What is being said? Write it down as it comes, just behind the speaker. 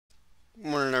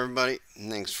Morning, everybody.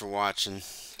 Thanks for watching.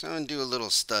 So I'm going to do a little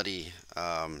study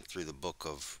through the book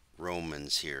of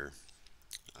Romans here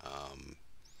um,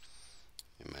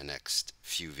 in my next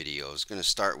few videos. Going to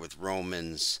start with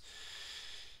Romans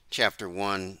chapter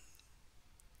 1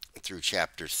 through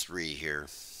chapter 3 here,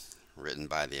 written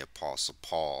by the Apostle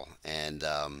Paul. And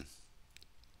I'm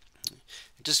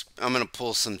going to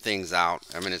pull some things out.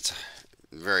 I mean, it's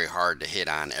very hard to hit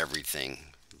on everything,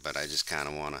 but I just kind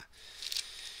of want to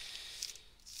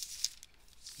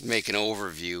make an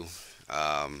overview.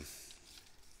 Um,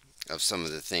 of some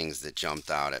of the things that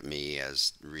jumped out at me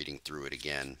as reading through it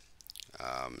again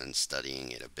and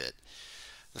studying it a bit.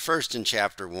 The first in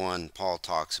chapter 1, Paul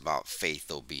talks about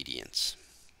faith obedience.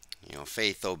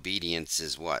 Faith obedience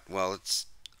is what? Well, it's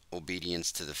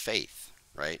obedience to the faith,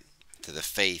 right? To the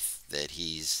faith that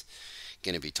he's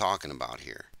going to be talking about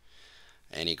here.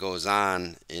 And he goes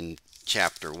on in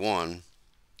chapter 1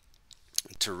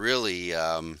 to really,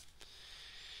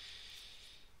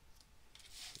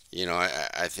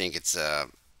 I think it's a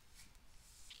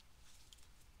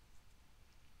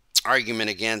argument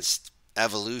against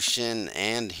evolution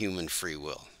and human free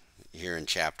will here in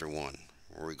chapter 1,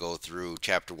 where we go through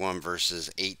chapter 1,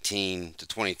 verses 18 to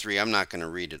 23. I'm not going to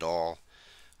read it all.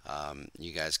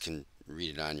 You guys can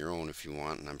read it on your own if you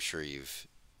want, and I'm sure you've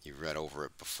read over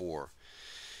it before.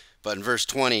 But in verse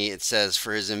 20, it says,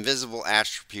 "For his invisible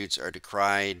attributes are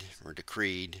decried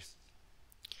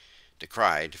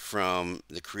from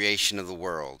the creation of the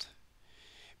world,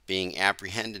 being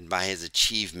apprehended by his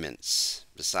achievements,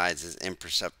 besides his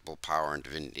imperceptible power and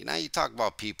divinity." Now, you talk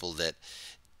about people that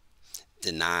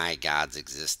deny God's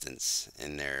existence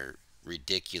and their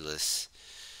ridiculous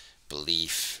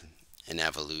belief in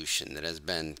evolution that has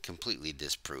been completely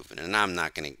disproven. And I'm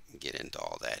not going to get into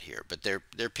all that here, but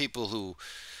they're people who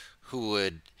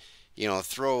would,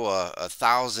 throw a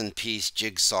thousand-piece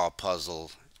jigsaw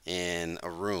puzzle in a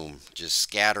room, just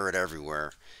scatter it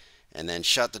everywhere, and then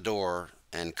shut the door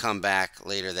and come back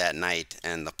later that night,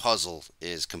 and the puzzle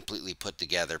is completely put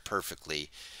together perfectly,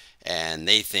 and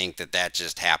they think that that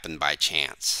just happened by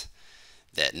chance,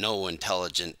 that no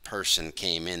intelligent person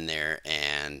came in there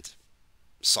and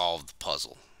solved the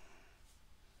puzzle.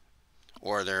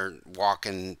 Or they're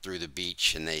walking through the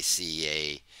beach and they see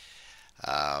a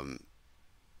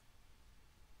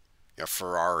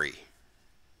Ferrari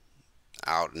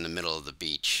out in the middle of the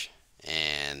beach,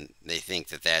 and they think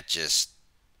that that just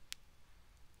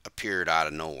appeared out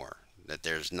of nowhere, that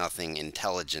there's nothing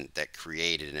intelligent that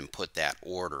created and put that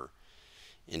order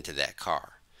into that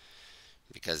car,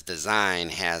 because design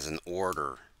has an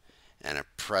order and a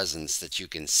presence that you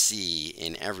can see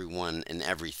in everyone and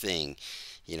everything.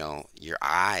 Your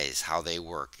eyes, how they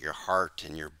work, your heart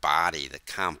and your body, the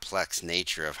complex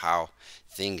nature of how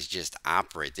things just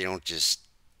operate. They don't just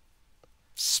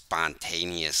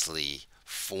spontaneously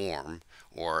form,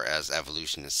 or as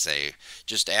evolutionists say,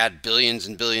 just add billions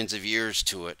and billions of years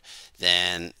to it,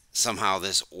 then somehow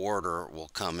this order will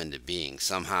come into being.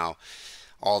 Somehow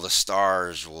all the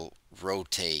stars will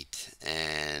rotate,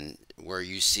 and where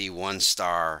you see one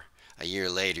star a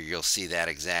year later, you'll see that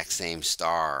exact same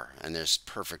star, and there's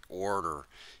perfect order.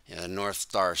 The North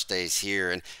Star stays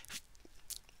here, and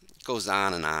it goes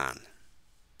on and on.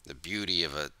 The beauty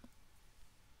of a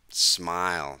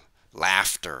smile,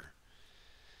 laughter,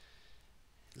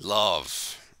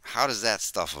 love. How does that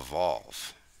stuff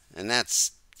evolve? And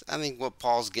that's, I think, what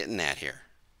Paul's getting at here.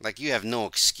 Like, you have no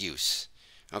excuse.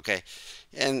 Okay?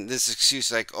 And this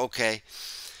excuse, like, okay,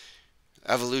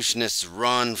 evolutionists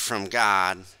run from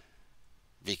God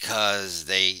because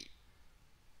they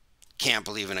can't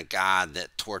believe in a God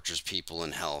that tortures people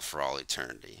in hell for all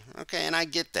eternity. Okay, and I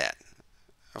get that.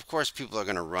 Of course, people are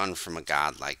going to run from a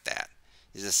God like that.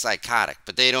 He's a psychotic,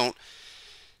 but they don't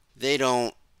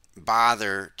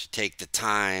bother to take the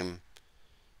time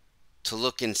to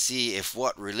look and see if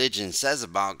what religion says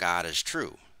about God is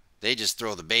true. They just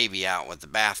throw the baby out with the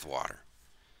bathwater.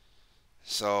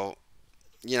 So,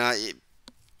 you know,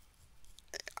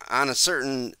 on a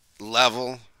certain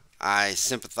level, I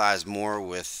sympathize more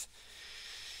with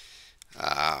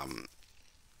um,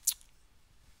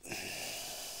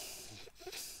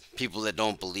 people that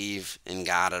don't believe in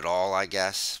God at all, I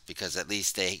guess, because at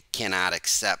least they cannot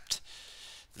accept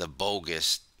the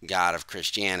bogus God of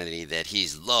Christianity, that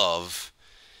he's love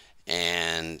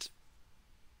and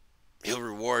he'll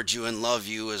reward you and love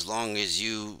you as long as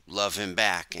you love him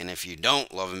back. And if you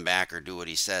don't love him back or do what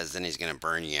he says, then he's going to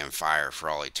burn you in fire for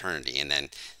all eternity. And then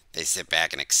they sit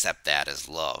back and accept that as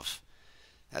love.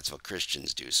 That's what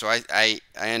Christians do. So I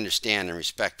understand and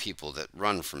respect people that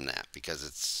run from that because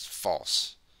it's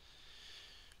false.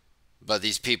 But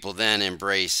these people then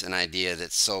embrace an idea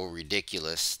that's so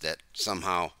ridiculous that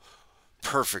somehow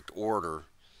perfect order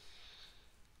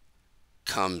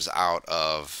comes out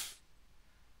of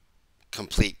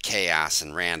complete chaos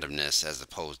and randomness as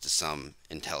opposed to some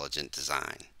intelligent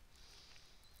design.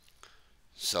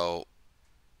 So,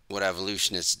 what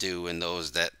evolutionists do, and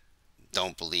those that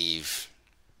don't believe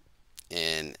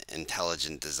in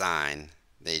intelligent design,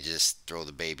 they just throw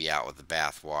the baby out with the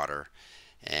bathwater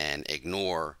and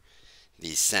ignore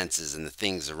these senses and the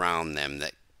things around them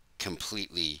that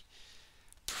completely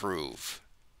prove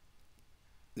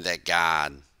that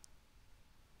God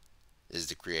is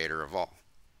the creator of all.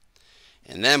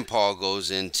 And then Paul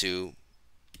goes into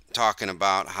talking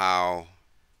about how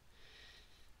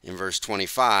in verse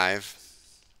 25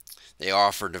 they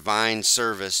offer divine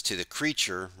service to the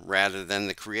creature rather than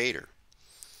the creator.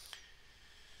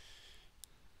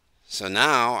 So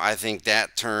now I think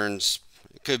that turns,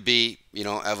 it could be,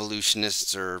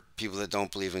 evolutionists or people that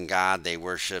don't believe in God, they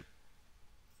worship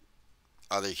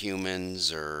other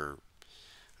humans or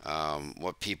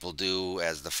what people do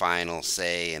as the final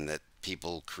say, and that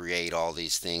people create all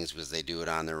these things because they do it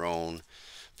on their own.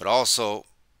 But also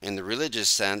in the religious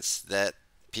sense that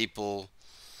people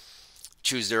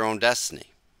choose their own destiny.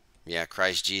 Yeah,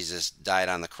 Christ Jesus died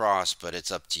on the cross, but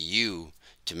it's up to you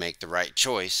to make the right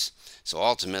choice. So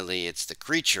ultimately, it's the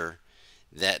creature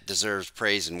that deserves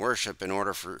praise and worship in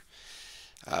order for,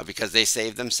 because they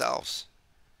saved themselves.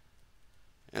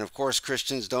 And of course,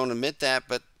 Christians don't admit that,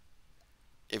 but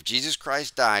if Jesus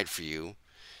Christ died for you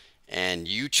and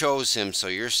you chose him so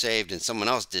you're saved, and someone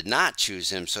else did not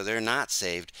choose him so they're not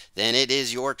saved, then it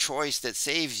is your choice that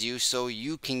saves you so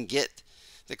you can get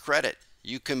the credit.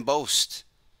 You can boast.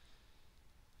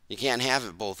 You can't have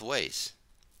it both ways.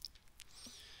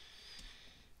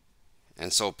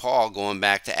 And so Paul, going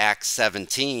back to Acts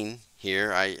 17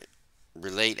 here, I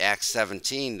relate Acts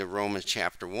 17 to Romans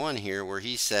chapter 1 here, where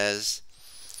he says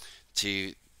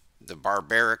to the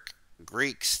barbaric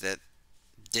Greeks that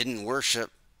didn't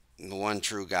worship the one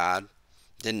true God,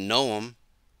 didn't know him,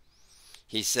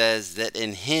 he says that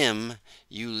in him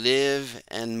you live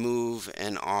and move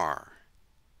and are.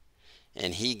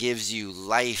 And he gives you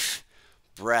life,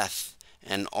 breath,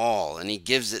 and all. And he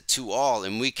gives it to all.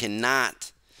 And we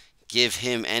cannot give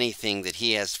him anything that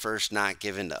he has first not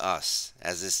given to us,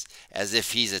 as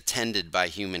if he's attended by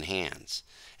human hands,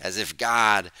 as if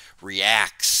God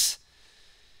reacts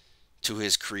to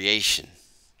his creation.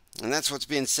 And that's what's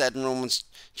being said in Romans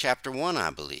chapter 1, I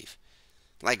believe.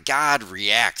 Like God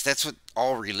reacts. That's what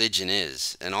all religion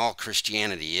is, and all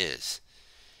Christianity is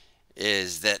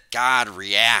that God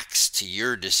reacts to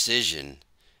your decision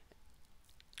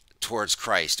towards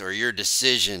Christ, or your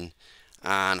decision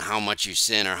on how much you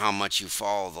sin or how much you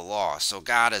follow the law. So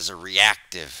God is a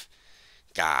reactive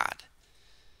God.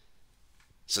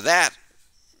 So that,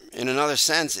 in another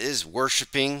sense, is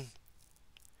worshiping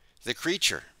the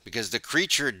creature, because the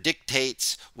creature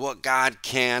dictates what God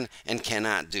can and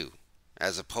cannot do,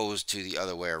 as opposed to the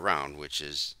other way around, which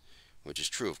is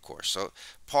true, of course. So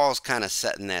Paul's kind of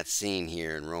setting that scene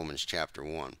here in Romans chapter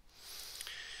 1.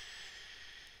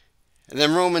 And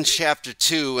then Romans chapter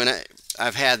 2, and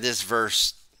I've had this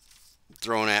verse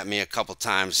thrown at me a couple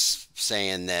times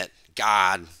saying that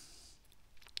God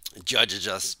judges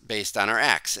us based on our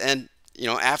acts. And,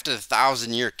 after the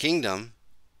 1,000-year kingdom,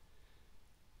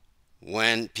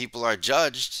 when people are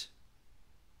judged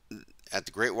at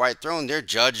the great white throne, they're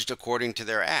judged according to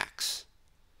their acts.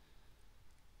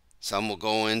 Some will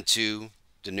go into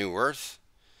the new earth.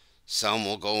 Some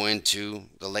will go into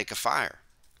the lake of fire.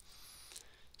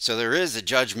 So there is a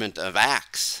judgment of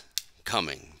acts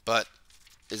coming. But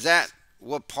is that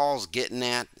what Paul's getting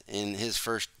at in his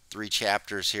first 3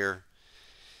 chapters here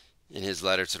in his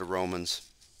letter to the Romans?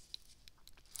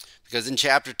 Because in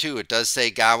chapter 2 it does say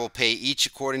God will pay each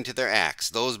according to their acts.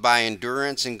 Those by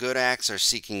endurance and good acts are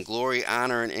seeking glory,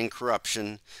 honor, and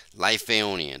incorruption, life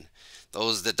aeonian.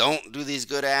 Those that don't do these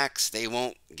good acts, they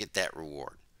won't get that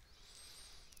reward.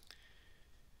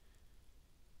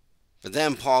 But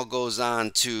then Paul goes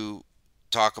on to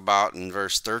talk about in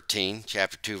verse 13,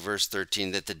 chapter 2, verse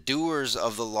 13, that the doers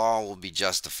of the law will be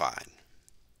justified.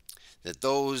 That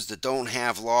those that don't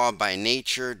have law by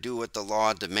nature do what the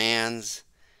law demands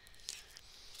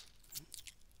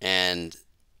and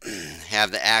have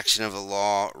the action of the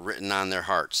law written on their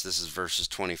hearts. This is verses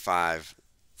 25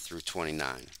 through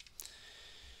 29.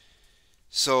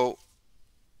 So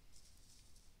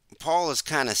Paul is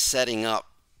kind of setting up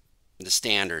the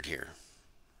standard here.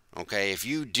 Okay, if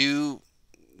you do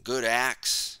good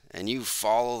acts and you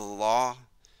follow the law,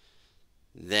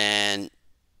 then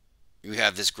you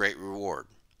have this great reward.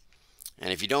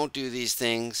 And if you don't do these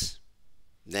things,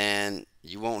 then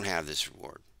you won't have this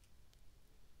reward.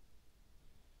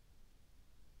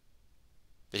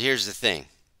 But here's the thing.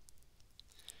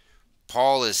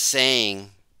 Paul is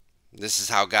saying this is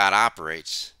how God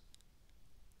operates,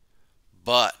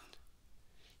 but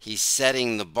he's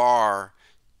setting the bar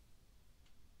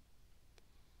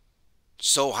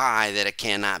so high that it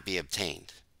cannot be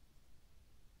obtained.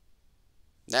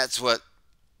 That's what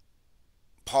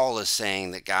Paul is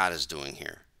saying that God is doing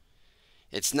here.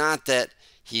 It's not that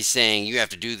he's saying you have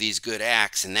to do these good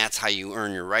acts and that's how you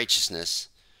earn your righteousness.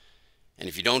 And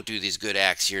if you don't do these good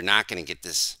acts, you're not going to get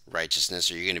this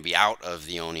righteousness, or you're going to be out of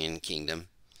the Ionian kingdom.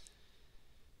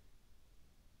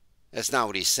 That's not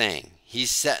what he's saying.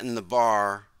 He's setting the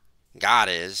bar. God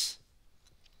is.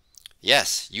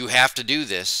 Yes, you have to do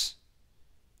this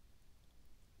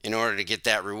in order to get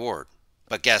that reward.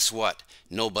 But guess what?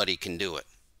 Nobody can do it.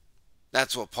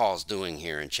 That's what Paul's doing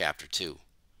here in chapter 2.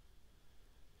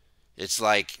 It's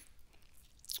like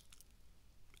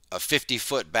a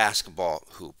 50-foot basketball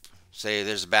hoop. Say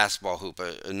there's a basketball hoop.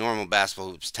 A normal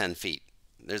basketball hoop's 10 feet.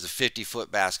 There's a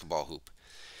 50-foot basketball hoop.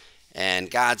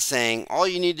 And God's saying all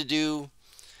you need to do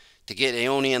to get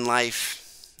Aeonian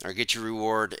life or get your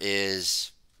reward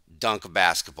is dunk a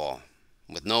basketball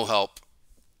with no help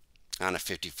on a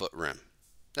 50-foot rim.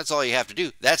 That's all you have to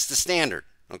do. That's the standard,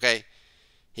 okay?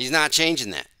 He's not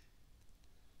changing that.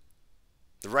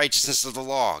 The righteousness of the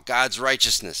law, God's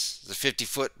righteousness, the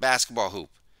 50-foot basketball hoop.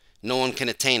 No one can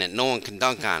attain it. No one can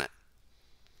dunk on it.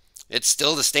 It's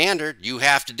still the standard. You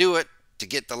have to do it to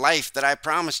get the life that I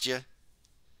promised you.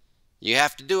 You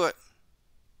have to do it.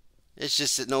 It's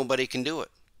just that nobody can do it.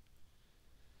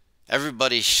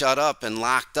 Everybody's shut up and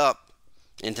locked up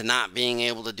into not being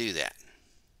able to do that.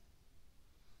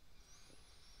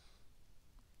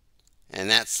 And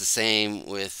that's the same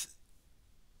with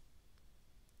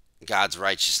God's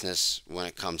righteousness when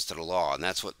it comes to the law. And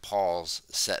that's what Paul's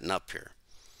setting up here.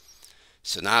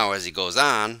 So now as he goes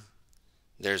on,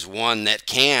 there's one that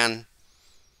can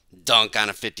dunk on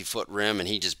a 50-foot rim, and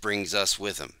he just brings us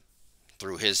with him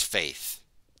through his faith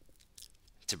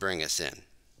to bring us in.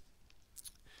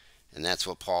 And that's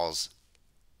what Paul's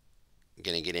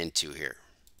going to get into here.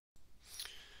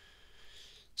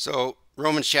 So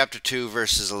Romans chapter 2,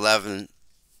 verses 11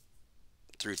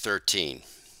 through 13.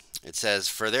 It says,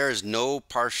 "For there is no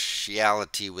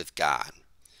partiality with God.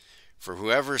 For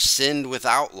whoever sinned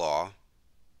without law,"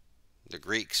 the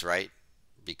Greeks, right?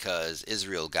 Because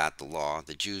Israel got the law,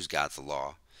 the Jews got the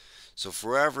law. So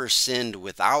for whoever sinned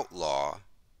without law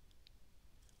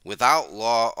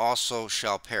also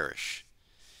shall perish.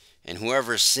 And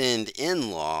whoever sinned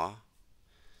in law,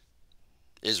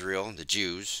 Israel, the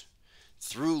Jews,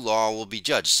 through law will be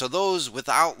judged. So those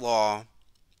without law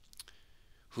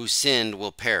who sinned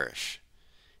will perish.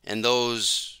 And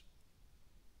those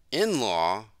in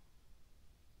law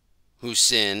who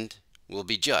sinned will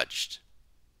be judged.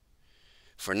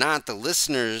 For not the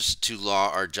listeners to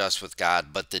law are just with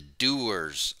God, but the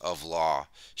doers of law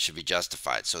should be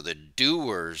justified. So the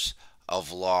doers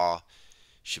of law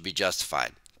should be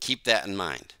justified. Keep that in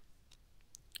mind.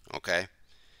 Okay?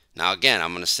 Now again,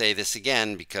 I'm going to say this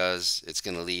again because it's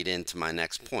going to lead into my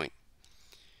next point.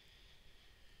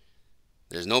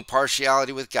 There's no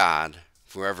partiality with God.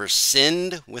 Whoever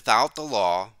sinned without the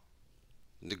law,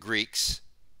 the Greeks,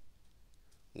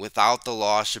 without the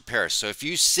law should perish. So if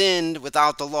you sinned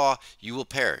without the law, you will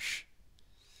perish.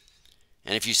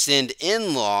 And if you sinned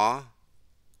in law,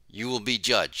 you will be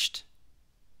judged.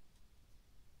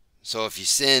 So if you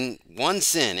sin, one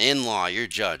sin in law, you're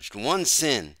judged. One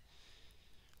sin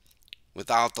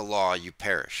without the law, you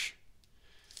perish.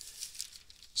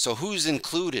 So who's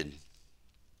included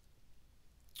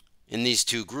in these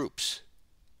two groups?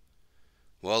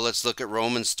 Well, let's look at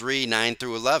Romans 3, 9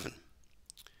 through 11.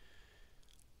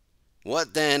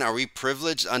 "What then, are we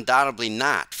privileged? Undoubtedly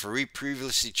not, for we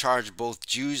previously charged both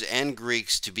Jews and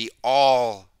Greeks to be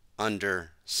all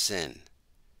under sin."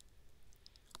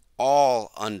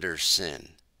 All under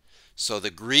sin. So the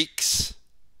Greeks,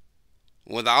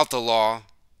 without the law,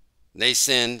 they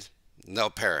sinned,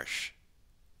 they'll perish.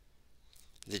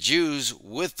 The Jews,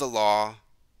 with the law,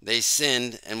 they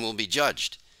sinned and will be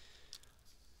judged.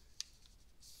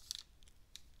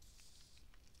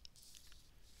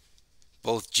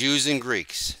 Both Jews and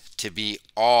Greeks to be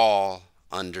all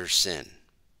under sin.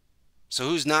 So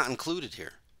who's not included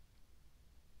here?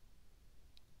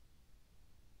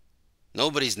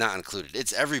 Nobody's not included.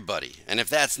 It's everybody. And if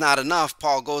that's not enough,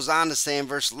 Paul goes on to say in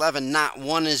verse 11, "Not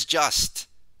one is just."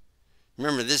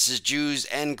 Remember, this is Jews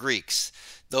and Greeks.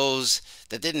 Those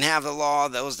that didn't have the law,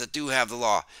 those that do have the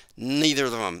law. None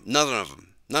of them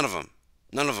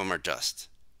are just.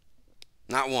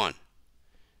 Not one.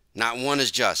 Not one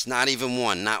is just, not even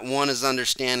one. Not one is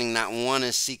understanding, not one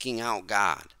is seeking out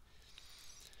God.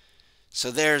 So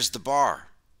there's the bar.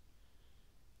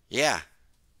 Yeah.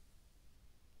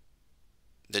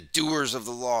 The doers of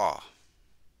the law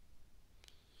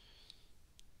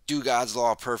do God's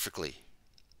law perfectly.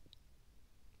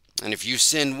 And if you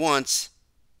sinned once,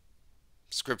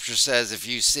 Scripture says if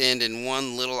you sinned in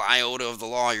one little iota of the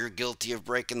law, you're guilty of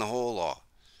breaking the whole law.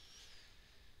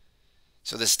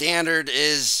 So the standard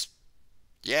is,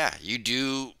 yeah, you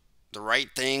do the right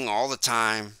thing all the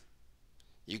time.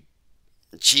 You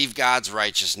achieve God's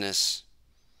righteousness,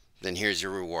 then here's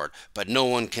your reward. But no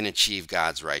one can achieve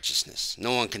God's righteousness.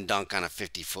 No one can dunk on a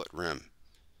 50-foot rim.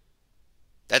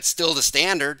 That's still the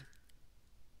standard.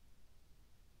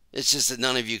 It's just that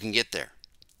none of you can get there.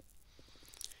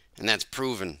 And that's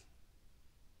proven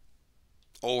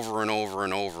over and over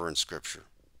and over in Scripture.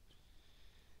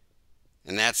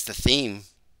 And that's the theme,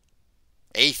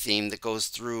 a theme that goes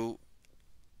through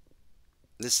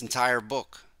this entire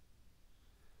book,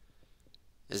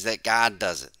 is that God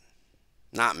does it,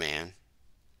 not man.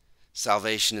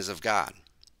 Salvation is of God.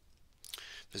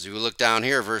 As we look down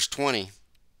here, verse 20,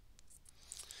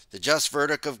 the just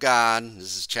verdict of God,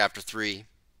 this is chapter 3,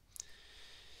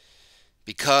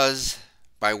 because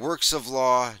by works of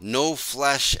law no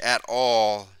flesh at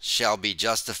all shall be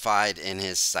justified in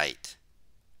his sight.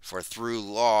 For through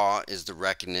law is the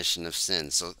recognition of sin.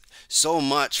 So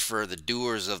much for the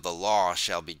doers of the law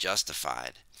shall be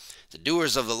justified. The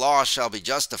doers of the law shall be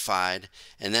justified.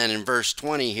 And then in verse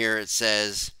 20 here it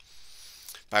says,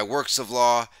 by works of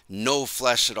law, no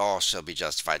flesh at all shall be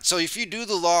justified. So if you do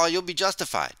the law, you'll be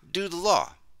justified. Do the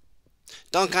law.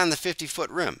 Dunk on the 50-foot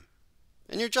rim,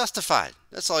 and you're justified.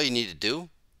 That's all you need to do.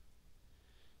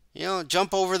 You know,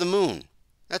 jump over the moon.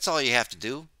 That's all you have to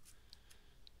do.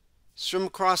 Swim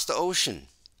across the ocean.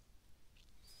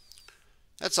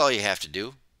 That's all you have to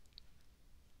do.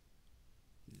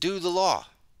 Do the law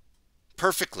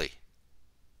perfectly.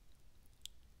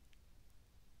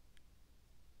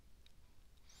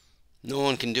 No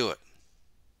one can do it.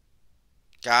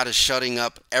 God is shutting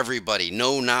up everybody.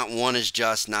 No, not one is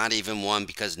just, not even one,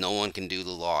 because no one can do the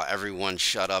law. Everyone's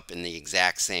shut up in the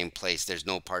exact same place. There's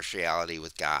no partiality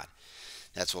with God.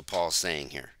 That's what Paul's saying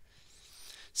here.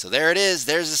 So there it is.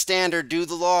 There's the standard. Do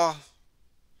the law.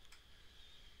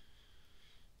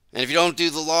 And if you don't do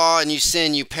the law and you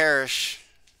sin, you perish.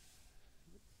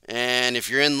 And if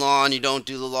you're in law and you don't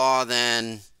do the law,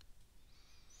 then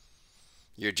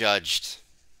you're judged.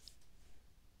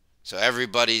 So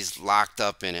everybody's locked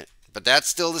up in it. But that's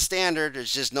still the standard.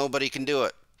 It's just nobody can do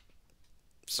it.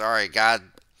 Sorry, God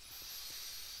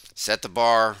set the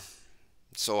bar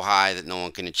so high that no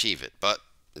one can achieve it. But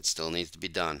it still needs to be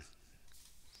done.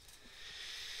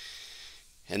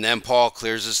 And then Paul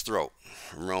clears his throat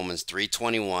from Romans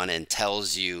 3:21 and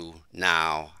tells you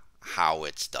now how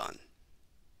it's done.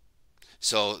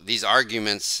 So these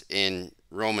arguments in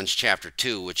Romans chapter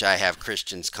 2, which I have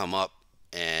Christians come up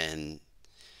and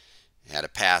had a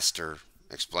pastor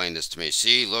explain this to me.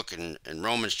 See, look, in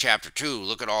Romans chapter 2,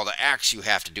 look at all the acts you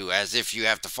have to do as if you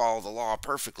have to follow the law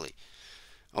perfectly.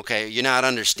 Okay, you're not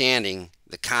understanding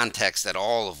the context at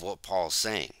all of what Paul's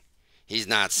saying. He's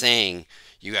not saying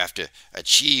you have to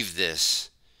achieve this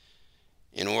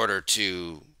in order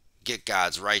to get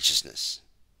God's righteousness.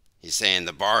 He's saying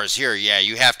the bar is here. Yeah,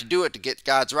 you have to do it to get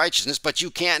God's righteousness, but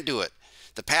you can't do it.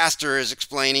 The pastor is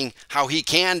explaining how he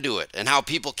can do it and how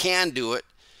people can do it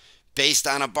based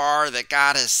on a bar that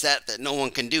God has set that no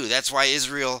one can do. That's why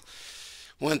Israel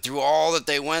went through all that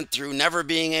they went through, never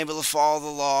being able to follow the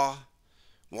law.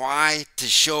 Why? To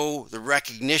show the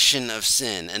recognition of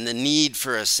sin and the need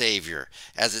for a Savior.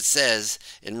 As it says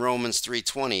in Romans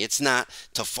 3:20, it's not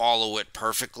to follow it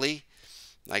perfectly,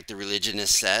 like the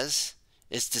religionist says.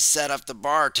 It's to set up the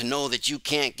bar to know that you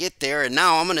can't get there, and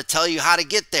now I'm going to tell you how to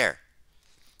get there,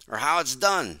 or how it's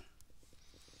done.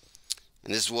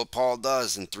 And this is what Paul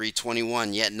does in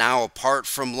 3:21. Yet now apart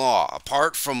from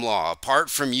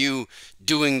you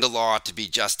doing the law to be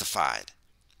justified,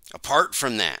 apart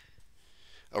from that,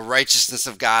 a righteousness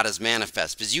of God is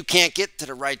manifest. Because you can't get to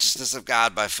the righteousness of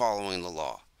God by following the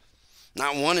law.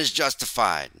 Not one is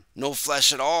justified. No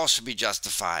flesh at all should be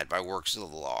justified by works of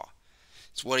the law.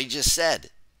 It's what he just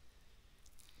said.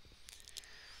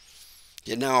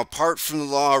 Yet now, apart from the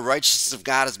law, a righteousness of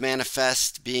God is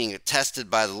manifest, being attested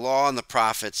by the law and the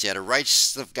prophets, yet a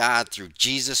righteousness of God through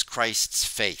Jesus Christ's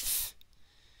faith.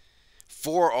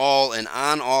 For all and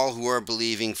on all who are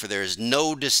believing, for there is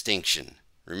no distinction.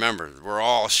 Remember, we're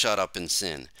all shut up in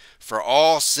sin. For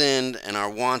all sinned and are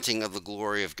wanting of the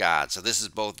glory of God. So this is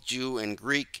both Jew and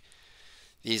Greek.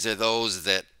 These are those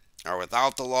that are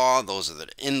without the law, those that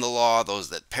are in the law, those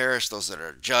that perish, those that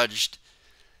are judged.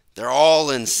 They're all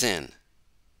in sin.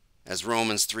 As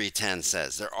Romans 3:10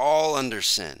 says, they're all under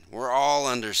sin. We're all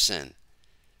under sin.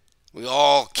 We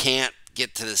all can't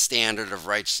get to the standard of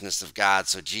righteousness of God,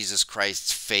 so Jesus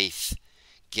Christ's faith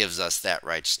gives us that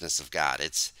righteousness of God.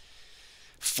 It's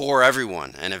for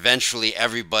everyone, and eventually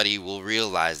everybody will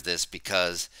realize this,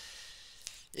 because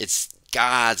it's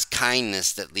God's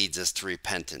kindness that leads us to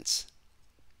repentance,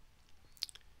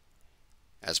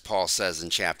 as Paul says in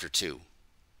chapter 2.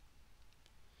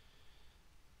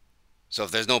 So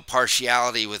if there's no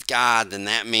partiality with God, then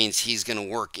that means he's going to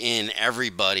work in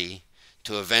everybody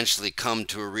to eventually come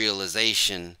to a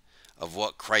realization of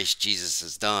what Christ Jesus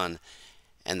has done,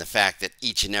 and the fact that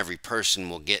each and every person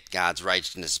will get God's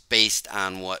righteousness based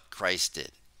on what Christ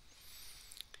did.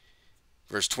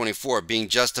 Verse 24, being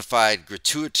justified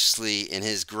gratuitously in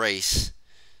his grace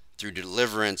through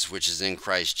deliverance which is in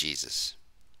Christ Jesus.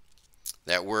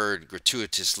 That word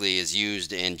gratuitously is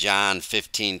used in John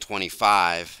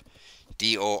 15:25,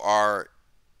 Dorean,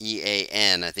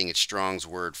 I think it's Strong's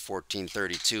word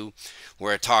 1432,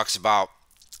 where it talks about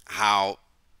how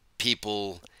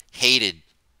people hated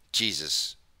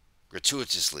Jesus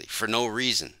gratuitously for no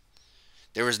reason.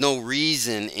 There was no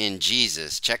reason in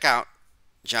Jesus, check out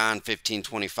John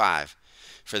 15:25,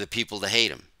 for the people to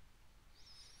hate him.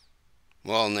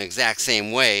 Well, in the exact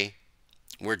same way,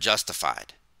 we're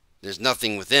justified. There's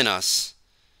nothing within us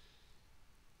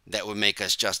that would make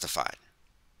us justified.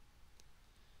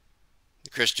 The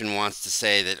Christian wants to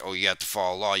say that, oh, you have to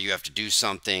follow law, you have to do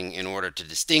something in order to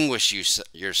distinguish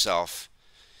yourself,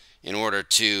 in order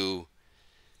to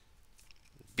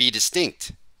be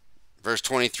distinct. Verse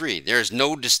 23, there is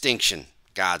no distinction,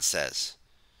 God says.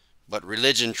 But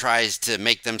religion tries to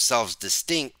make themselves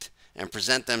distinct and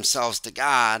present themselves to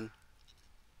God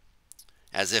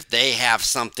as if they have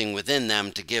something within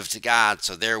them to give to God,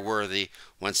 so they're worthy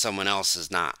when someone else is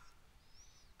not.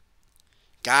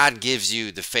 God gives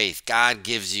you the faith. God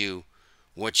gives you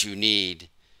what you need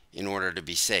in order to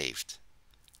be saved.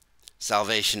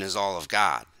 Salvation is all of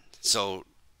God. So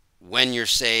when you're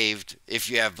saved, if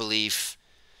you have belief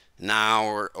now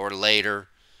or later,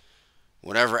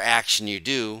 whatever action you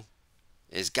do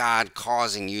is God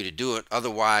causing you to do it.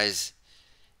 Otherwise,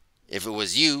 if it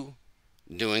was you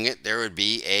doing it, there would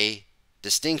be a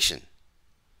distinction.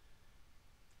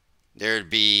 There would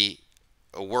be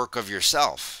a work of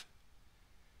yourself.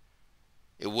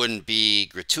 It wouldn't be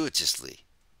gratuitously.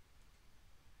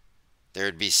 There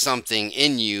would be something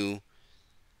in you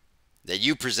that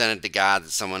you presented to God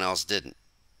that someone else didn't.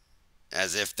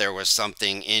 As if there was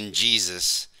something in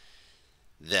Jesus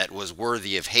that was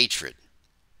worthy of hatred.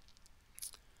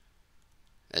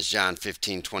 As John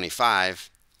 15:25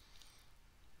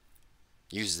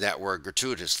 uses that word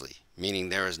gratuitously, meaning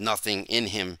there is nothing in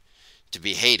him to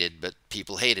be hated, but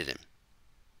people hated him.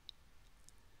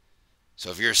 So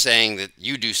if you're saying that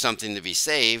you do something to be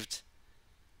saved,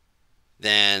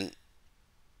 then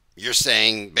you're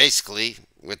saying basically,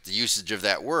 with the usage of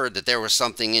that word, that there was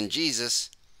something in Jesus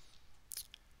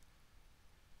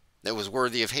that was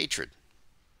worthy of hatred.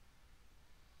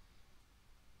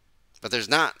 But there's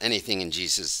not anything in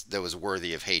Jesus that was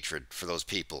worthy of hatred for those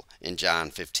people in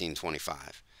John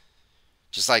 15:25.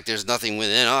 Just like there's nothing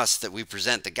within us that we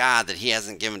present to God that he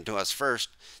hasn't given to us first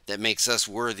that makes us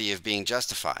worthy of being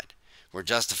justified. We're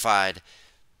justified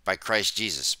by Christ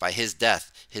Jesus, by his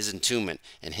death, his entombment,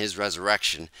 and his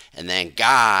resurrection. And then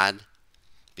God,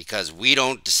 because we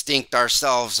don't distinct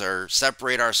ourselves or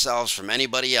separate ourselves from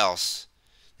anybody else,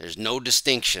 there's no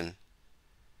distinction,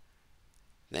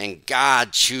 then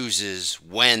God chooses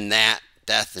when that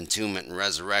death, entombment, and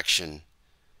resurrection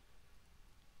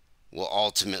will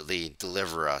ultimately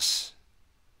deliver us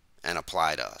and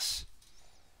apply to us.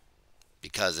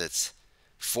 Because it's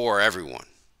for everyone.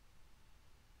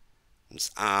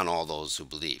 It's on all those who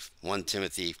believe. 1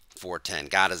 Timothy 4:10,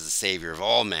 God is the Savior of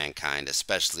all mankind,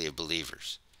 especially of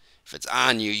believers. If it's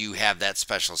on you, you have that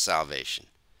special salvation.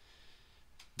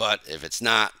 But if it's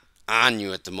not on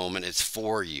you at the moment, it's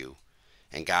for you.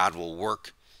 And God will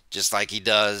work just like he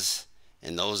does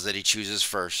in those that he chooses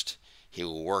first. He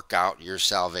will work out your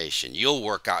salvation. You'll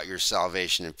work out your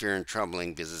salvation in fear and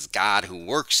trembling, because it's God who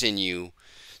works in you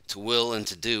to will and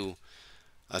to do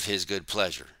of his good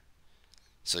pleasure.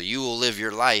 So you will live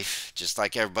your life just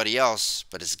like everybody else,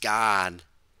 but it's God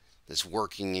that's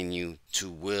working in you to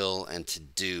will and to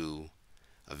do,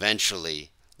 eventually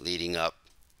leading up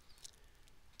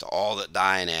to all that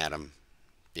die in Adam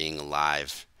being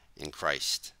alive in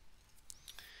Christ.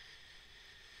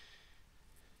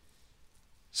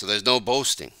 So there's no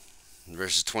boasting. In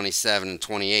verses 27 and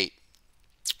 28,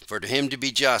 For to him to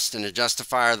be just and to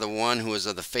justify the one who is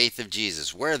of the faith of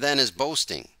Jesus. Where then is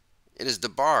boasting? It is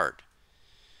debarred.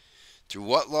 Through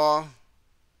what law?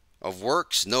 Of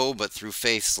works? No, but through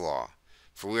faith's law.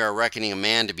 For we are reckoning a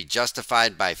man to be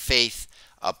justified by faith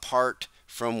apart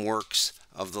from works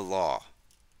of the law.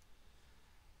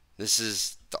 This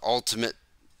is the ultimate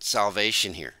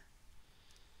salvation here.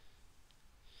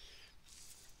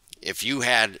 If you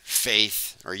had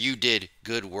faith, or you did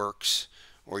good works,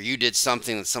 or you did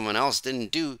something that someone else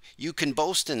didn't do, you can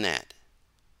boast in that.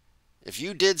 If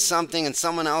you did something and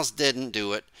someone else didn't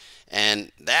do it,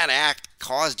 and that act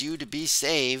caused you to be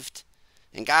saved,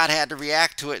 and God had to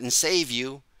react to it and save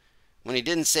you when he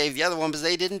didn't save the other one because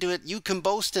they didn't do it, you can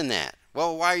boast in that.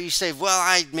 Well, why are you saved? Well,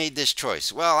 I made this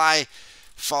choice. Well, I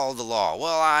followed the law.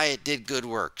 Well, I did good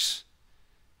works.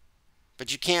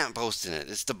 But you can't boast in it.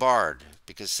 It's debarred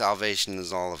because salvation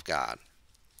is all of God.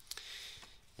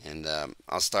 And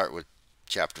I'll start with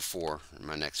chapter 4 in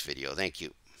my next video. Thank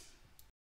you.